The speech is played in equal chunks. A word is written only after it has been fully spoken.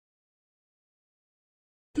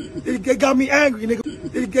It got me angry,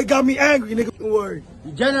 nigga. It got me angry, nigga. Don't worry.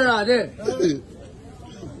 General there.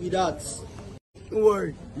 Without. Don't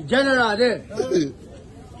worry. General there.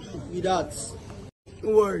 Without.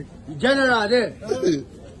 Don't worry. General there.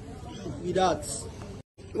 Without.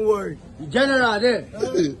 Don't worry. General there.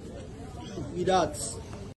 Without.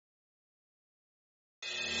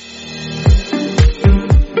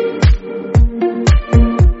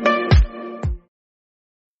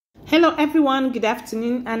 Hello everyone, good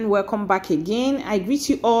afternoon and welcome back again. I greet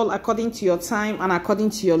you all according to your time and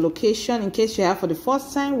according to your location. In case you're here for the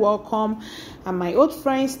first time, welcome. And my old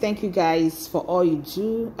friends, thank you guys for all you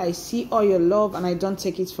do. I see all your love and I don't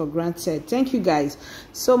take it for granted. Thank you guys.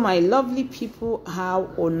 So my lovely people, how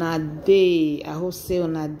on a day? I hope say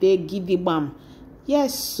on a day giddy bam.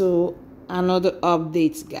 Yes, so another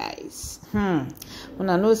update guys. When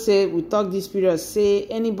I know say we talk this period, say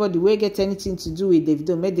anybody will get anything to do with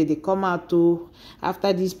Davido, make they come out to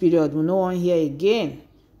after this period, we no one here again.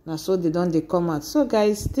 Now so they come out. So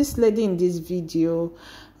guys, this lady in this video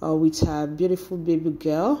with her beautiful baby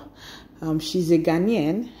girl, she's a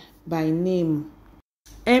Ghanaian by name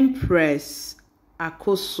Empress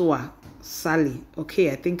Akosua Sally. Okay,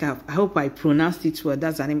 I hope I pronounced it well.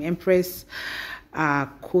 That's her name, Empress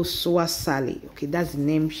Akosua Sally. Okay, that's the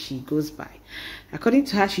name she goes by. According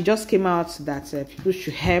to her, she just came out that people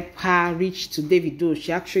should help her reach to Davido.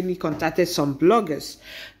 She actually contacted some bloggers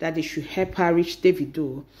that they should help her reach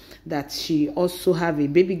Davido, that she also have a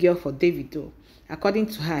baby girl for Davido. According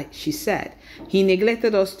to her, she said, "He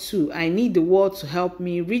neglected us too. I need the world to help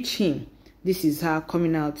me reach him." This is her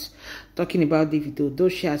coming out talking about Davido, though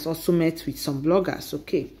she has also met with some bloggers.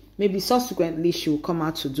 Okay, maybe subsequently she will come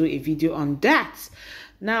out to do a video on that.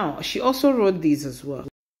 Now, she also wrote this as well.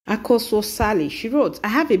 Akosua Sally, she wrote, "I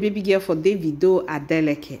have a baby girl for Davido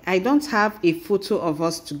Adeleke. I don't have a photo of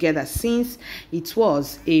us together since it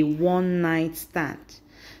was a one-night stand."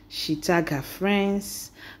 She tagged her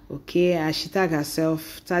friends, okay, and she tagged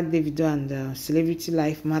herself, tagged Davido and Celebrity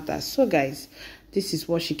Life Matters. So guys, this is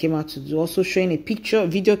what she came out to do, also showing a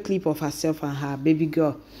video clip of herself and her baby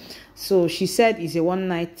girl. So she said it's a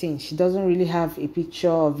one-night thing. She doesn't really have a picture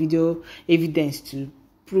or video evidence to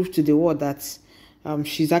prove to the world that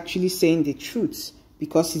she's actually saying the truth,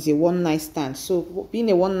 because it's a one-night stand. So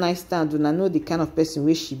being a one-night stand, when I know the kind of person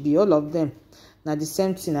where she be, all of them now the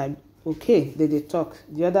same thing. Okay, they talk.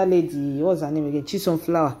 The other lady, what's her name again? Chisom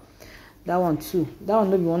Flower. That one too. That one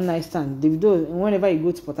no be one-night stand. Davido, whenever you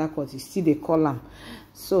go to Port Harcourt, you still they call them.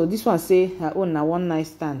 So this one say her own a one-night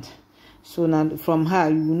stand. So now from her,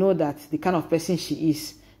 you know that the kind of person she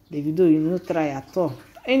is. Davido, you know, try at all.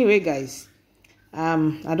 Anyway, guys, I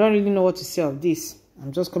don't really know what to say of this.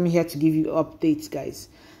 I'm just coming here to give you updates, guys.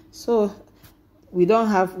 So we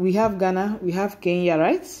have Ghana, we have Kenya,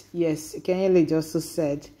 right? Yes, Kenya lady also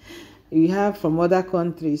said we have from other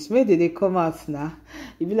countries. Maybe they come out now.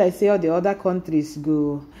 It be like say all the other countries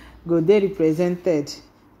go they represented.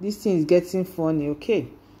 This thing is getting funny. Okay,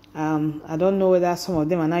 I don't know whether some of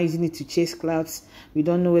them are now using it to chase clouds. We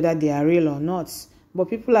don't know whether they are real or not, but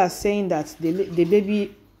people are saying that the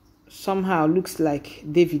baby somehow looks like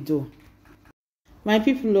Davido. My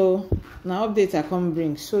people, now update I come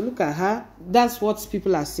bring. So look at her. That's what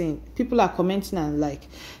people are saying. People are commenting and like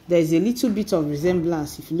there's a little bit of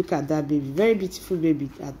resemblance if you look at that baby. Very beautiful baby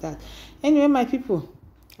at that. Anyway, my people,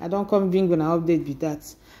 I don't come bring an update with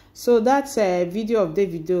that. So that video of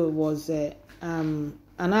Davido was an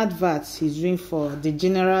advert he's doing for the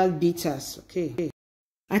General Bitters. Okay,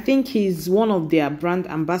 I think he's one of their brand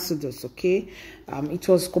ambassadors. Okay, it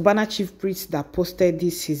was Cubana Chief Priest that posted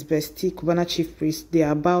this, his bestie Cubana Chief Priest. They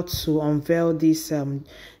are about to unveil this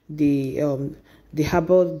the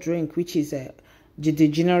herbal drink, which is the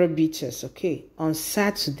General Bitters. Okay, on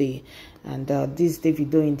Saturday, and this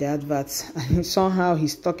Davido in the adverts, and somehow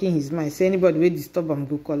he's talking his mind. Say anybody will disturb him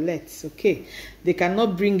go collect. Okay, they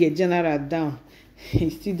cannot bring a general down.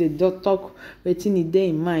 He still the dog talk waiting a day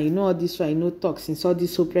in mind. You know all this why no talk since all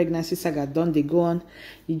this whole pregnancy saga done, they go on,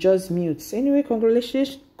 he just mutes. Anyway,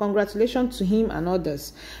 congratulations to him and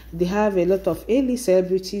others. They have a lot of A-list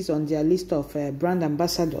celebrities on their list of brand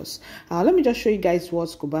ambassadors. Let me just show you guys what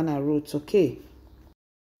Cubana wrote. Okay,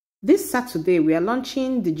 this Saturday we are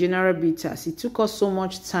launching the General Bitters. It took us so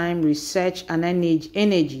much time, research and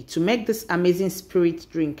energy to make this amazing spirit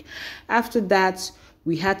drink. After that,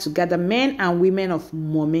 we had to gather men and women of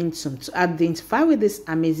momentum to identify with these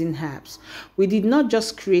amazing herbs. We did not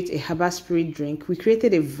just create a herbal spirit drink, we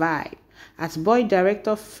created a vibe. at Boy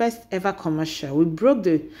Director first ever commercial. We broke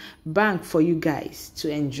the bank for you guys to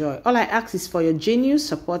enjoy. All I ask is for your genuine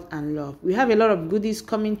support and love. We have a lot of goodies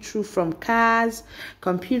coming through from cars,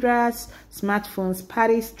 computers, smartphones,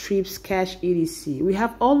 parties, trips, cash, etc. We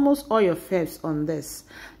have almost all your faves on this.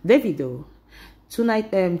 Davido,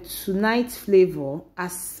 Tonight Flavor,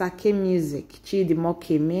 Asake Music,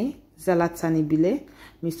 Chidimokeme, Zalatani Bile,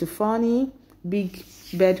 Mr. Funny, Big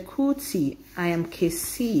Bed Kuti, I Am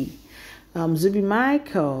KC, Zubi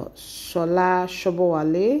Michael, Shola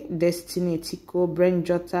Shobowale, Destiny Tiko, Brent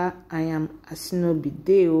Jota, I Am Asino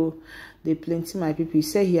Bideo. They plenty, my people. He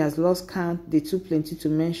said he has lost count. They too plenty to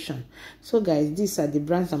mention. So guys, these are the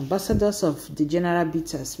brand ambassadors of the general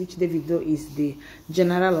beaters, which Davido is the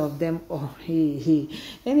general of them. Oh, hey.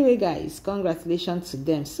 Anyway, guys, congratulations to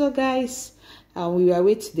them. So guys, we will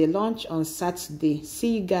await the launch on Saturday.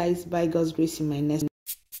 See you guys. By God's grace in my next